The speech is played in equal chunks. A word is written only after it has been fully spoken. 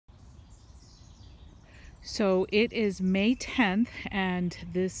So it is May 10th, and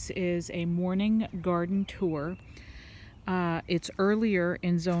this is a morning garden tour. It's earlier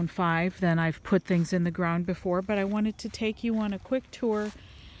in Zone 5 than I've put things in the ground before, but I wanted to take you on a quick tour.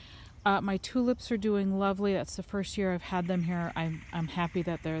 My tulips are doing lovely. That's the first year I've had them here. I'm happy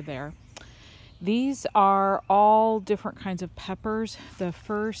that they're there. These are all different kinds of peppers. The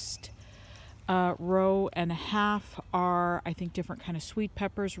first row and a half are, I think, different kind of sweet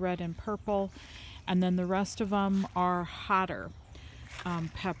peppers, red and purple, and then the rest of them are hotter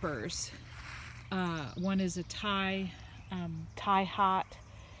peppers. One is a Thai hot.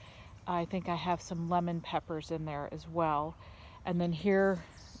 I think I have some lemon peppers in there as well, and then here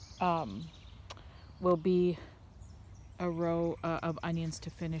will be a row of onions to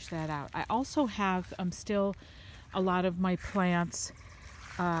finish that out. I also have still a lot of my plants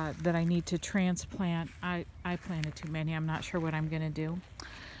that I need to transplant. I planted too many. I'm not sure what I'm going to do.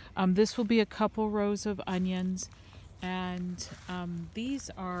 This will be a couple rows of onions, and these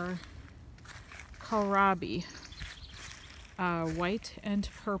are kohlrabi, white and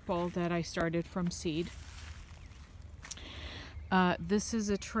purple, that I started from seed. This is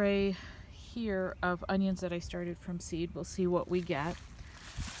a tray here of onions that I started from seed. We'll see what we get.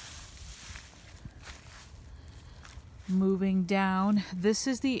 Moving down, this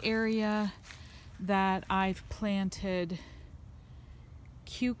is the area that I've planted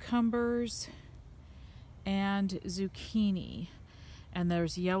cucumbers and zucchini, and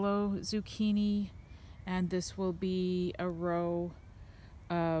there's yellow zucchini, and this will be a row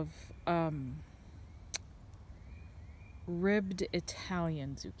of ribbed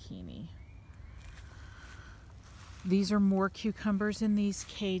Italian zucchini. These are more cucumbers in these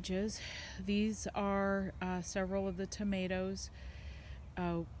cages. These are several of the tomatoes,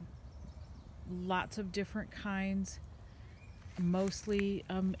 lots of different kinds, mostly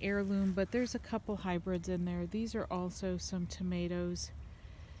heirloom, but there's a couple hybrids in there. These are also some tomatoes.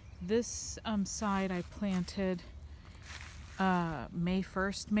 This side I planted May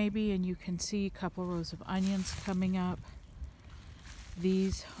 1st maybe, and you can see a couple rows of onions coming up.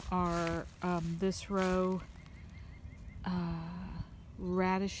 These are this row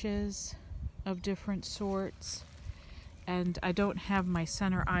radishes of different sorts, and I don't have my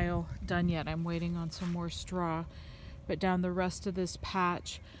center aisle done yet. I'm waiting on some more straw, but down the rest of this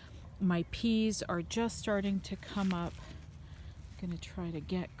patch my peas are just starting to come up. I'm going to try to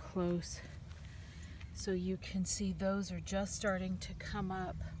get close so you can see those are just starting to come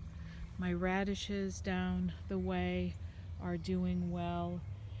up. My radishes down the way are doing well,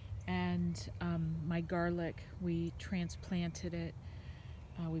 and my garlic, we transplanted it.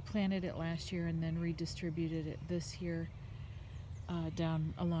 We planted it last year and then redistributed it this year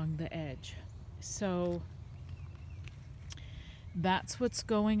down along the edge. So that's what's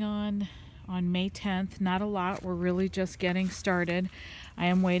going on May 10th. Not a lot. We're really just getting started. I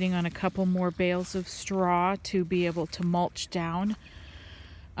am waiting on a couple more bales of straw to be able to mulch down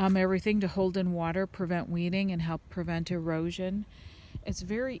everything to hold in water, prevent weeding, and help prevent erosion. It's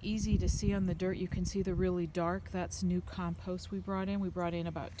very easy to see on the dirt. You can see the really dark. That's new compost we brought in. We brought in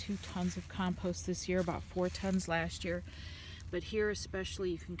about 2 tons of compost this year, about 4 tons last year. But here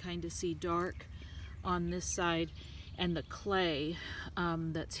especially you can kind of see dark on this side, and the clay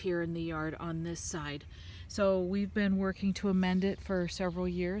that's here in the yard on this side. So we've been working to amend it for several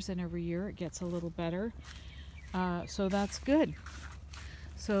years, and every year it gets a little better. So that's good.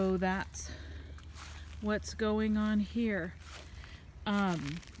 So that's what's going on here.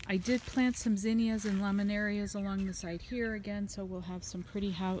 I did plant some zinnias and laminarias along the side here again, so we'll have some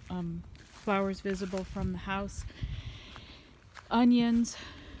pretty flowers visible from the house. Onions,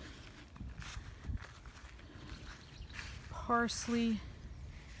 parsley,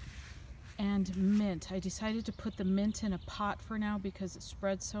 and mint. I decided to put the mint in a pot for now because it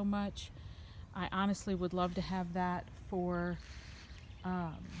spreads so much. I honestly would love to have that for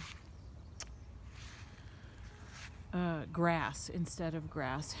grass instead of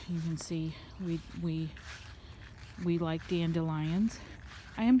grass. You can see we like dandelions.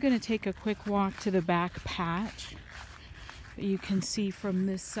 I am going to take a quick walk to the back patch. You can see from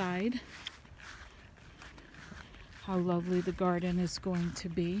this side how lovely the garden is going to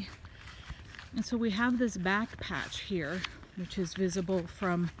be. And so we have this back patch here, which is visible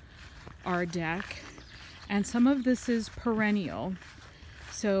from our deck, and some of this is perennial.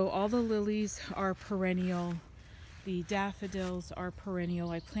 So all the lilies are perennial. The daffodils are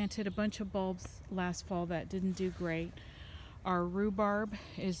perennial. I planted a bunch of bulbs last fall that didn't do great. Our rhubarb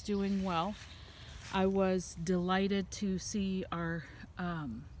is doing well. I was delighted to see our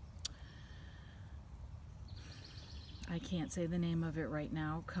I can't say the name of it right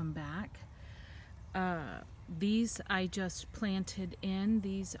now, come back. These I just planted in.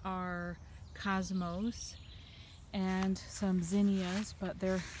 These are cosmos and some zinnias, but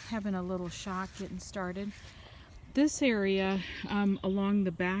they're having a little shock getting started. This area along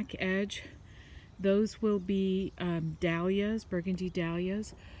the back edge, those will be dahlias, burgundy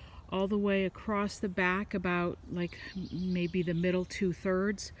dahlias. All the way across the back, about like maybe the middle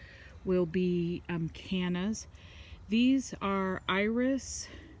 2/3, will be cannas. These are iris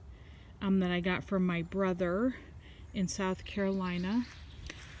that I got from my brother in South Carolina.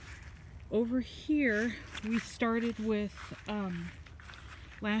 Over here, we started with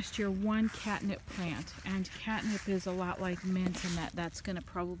last year one catnip plant, and catnip is a lot like mint in that that's going to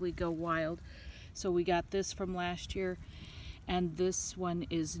probably go wild. So we got this from last year, and this one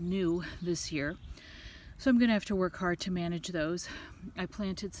is new this year. So I'm going to have to work hard to manage those. I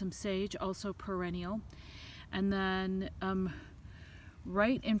planted some sage, also perennial, and then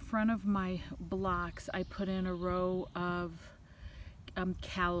right in front of my blocks I put in a row of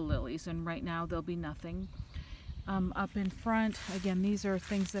calla lilies, and right now there'll be nothing. Up in front, again, these are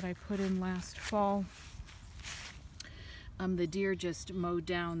things that I put in last fall. The deer just mowed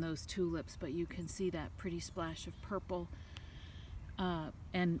down those tulips, but you can see that pretty splash of purple.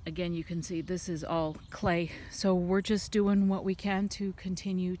 And again, you can see this is all clay. So we're just doing what we can to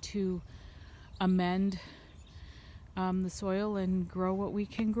continue to amend the soil and grow what we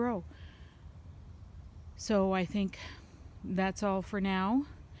can grow. So I think that's all for now.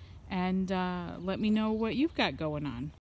 And let me know what you've got going on.